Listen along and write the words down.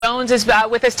Jones is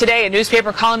with us today, a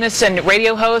newspaper columnist and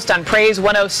radio host on Praise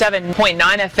 107.9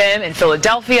 FM in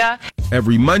Philadelphia.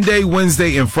 Every Monday,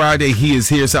 Wednesday, and Friday, he is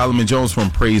here. Solomon Jones from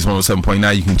Praise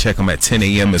 107.9. You can check him at 10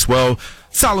 a.m. as well.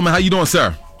 Solomon, how you doing,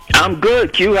 sir? I'm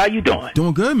good, Q. How you doing?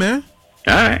 Doing good, man.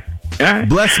 All right.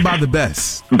 Blessed by the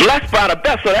best. Blessed by the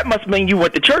best. So that must mean you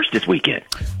went to church this weekend.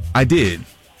 I did.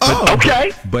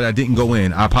 Okay. But I didn't go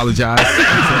in. I apologize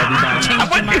to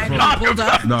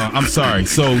everybody. No, I'm sorry.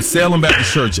 So Salem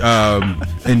Baptist Church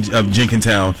in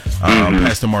Jenkintown,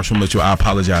 Pastor Marshall Mitchell, I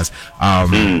apologize.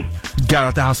 Got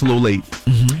out the house a little late.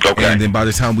 Okay. And then by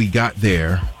the time we got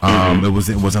there, it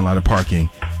wasn't a lot of parking.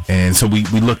 And so we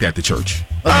looked at the church.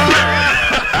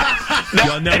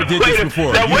 Y'all never did this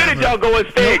before. Now, where did y'all go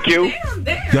instead, Q?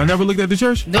 Y'all never looked at the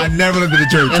church? I never looked at the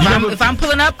church. If I'm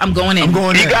pulling up, I'm going in.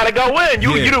 You gotta go in.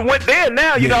 You done went there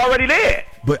now. You're already there.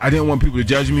 But I didn't want people to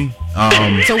judge me.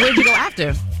 So where'd you go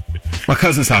after? My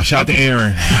cousin's house. Shout out to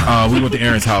Aaron. We went to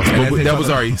Aaron's house. But that was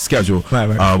already scheduled.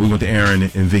 We went to Aaron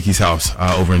and Vicky's house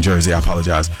over in Jersey. I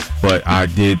apologize. But I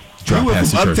did drive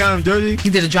past the church. Uptown Jersey?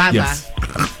 You did a drive-by. Yes.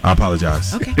 I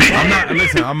apologize. Okay.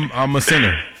 I'm a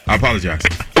sinner. I apologize.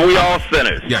 We all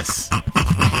sinners. Yes.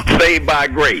 Saved by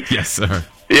grace. Yes, sir.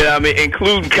 You know what I mean?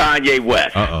 Including Kanye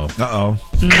West.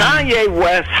 Kanye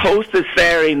West hosted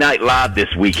Saturday Night Live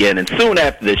this weekend, and soon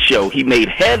after the show, he made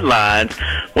headlines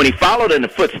when he followed in the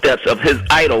footsteps of his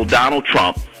idol, Donald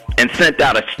Trump, and sent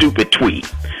out a stupid tweet.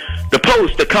 The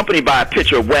post, accompanied by a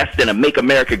picture of West in a Make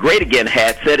America Great Again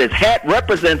hat, said his hat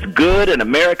represents good and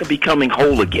America becoming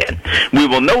whole again. We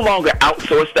will no longer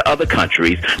outsource to other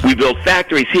countries. We build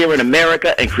factories here in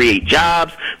America and create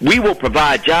jobs. We will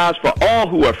provide jobs for all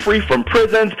who are free from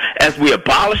prisons as we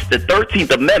abolish the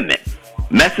 13th Amendment.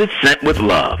 Message sent with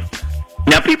love.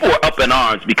 Now, people were up in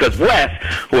arms because West,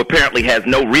 who apparently has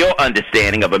no real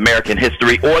understanding of American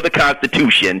history or the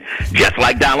Constitution, just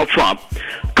like Donald Trump,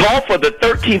 called for the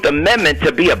 13th Amendment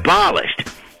to be abolished.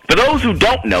 For those who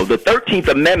don't know, the 13th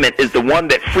Amendment is the one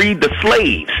that freed the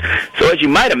slaves. So as you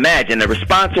might imagine, the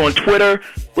response on Twitter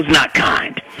was not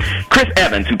kind. Chris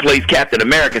Evans, who plays Captain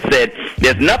America, said,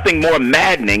 "There's nothing more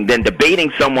maddening than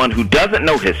debating someone who doesn't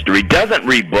know history, doesn't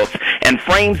read books, and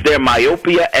frames their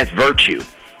myopia as virtue."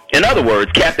 In other words,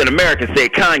 Captain America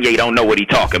said Kanye don't know what he's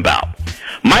talking about.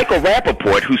 Michael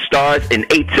Rappaport, who stars in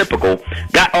Atypical,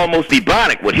 got almost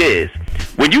ebonic with his.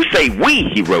 "When you say we,"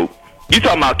 he wrote, "you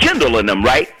talking about Kendall and them,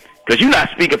 right? Because you're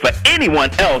not speaking for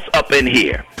anyone else up in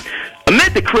here."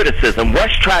 Amid the criticism,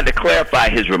 West tried to clarify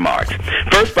his remarks,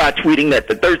 first by tweeting that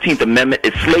the 13th Amendment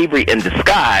is slavery in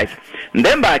disguise, and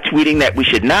then by tweeting that we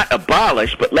should not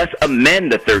abolish, but let's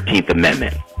amend the 13th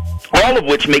Amendment. All of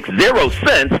which makes zero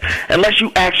sense unless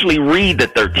you actually read the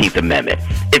 13th Amendment.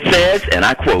 It says, and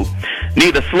I quote,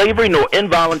 "Neither slavery nor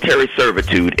involuntary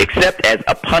servitude, except as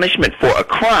a punishment for a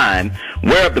crime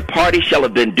whereof the party shall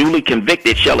have been duly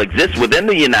convicted, shall exist within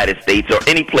the United States or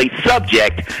any place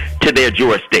subject to their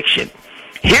jurisdiction."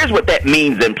 Here's what that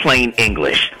means in plain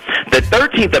English. The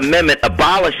 13th Amendment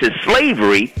abolishes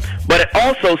slavery, but it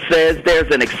also says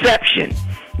there's an exception.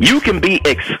 You can be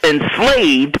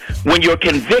enslaved when you're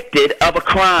convicted of a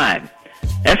crime.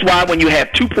 That's why when you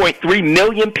have 2.3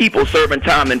 million people serving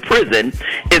time in prison,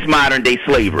 it's modern-day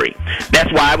slavery.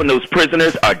 That's why when those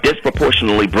prisoners are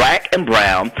disproportionately black and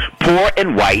brown, poor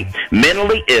and white,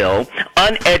 mentally ill,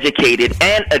 uneducated,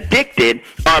 and addicted,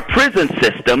 our prison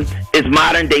system is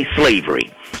modern-day slavery.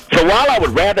 So while I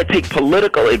would rather take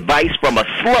political advice from a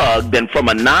slug than from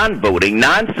a non-voting,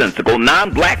 nonsensical,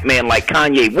 non-black man like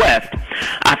Kanye West,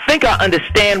 I think I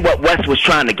understand what West was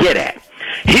trying to get at.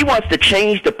 He wants to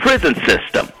change the prison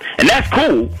system, and that's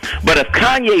cool, but if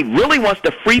Kanye really wants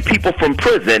to free people from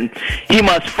prison, he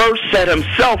must first set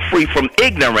himself free from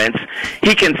ignorance.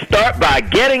 He can start by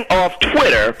getting off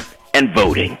Twitter and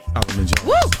voting.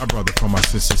 Our brother from my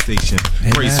sister station.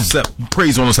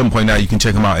 Praise 107.9. You can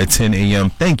check him out at 10 a.m.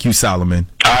 Thank you, Solomon.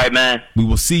 All right, man. We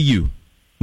will see you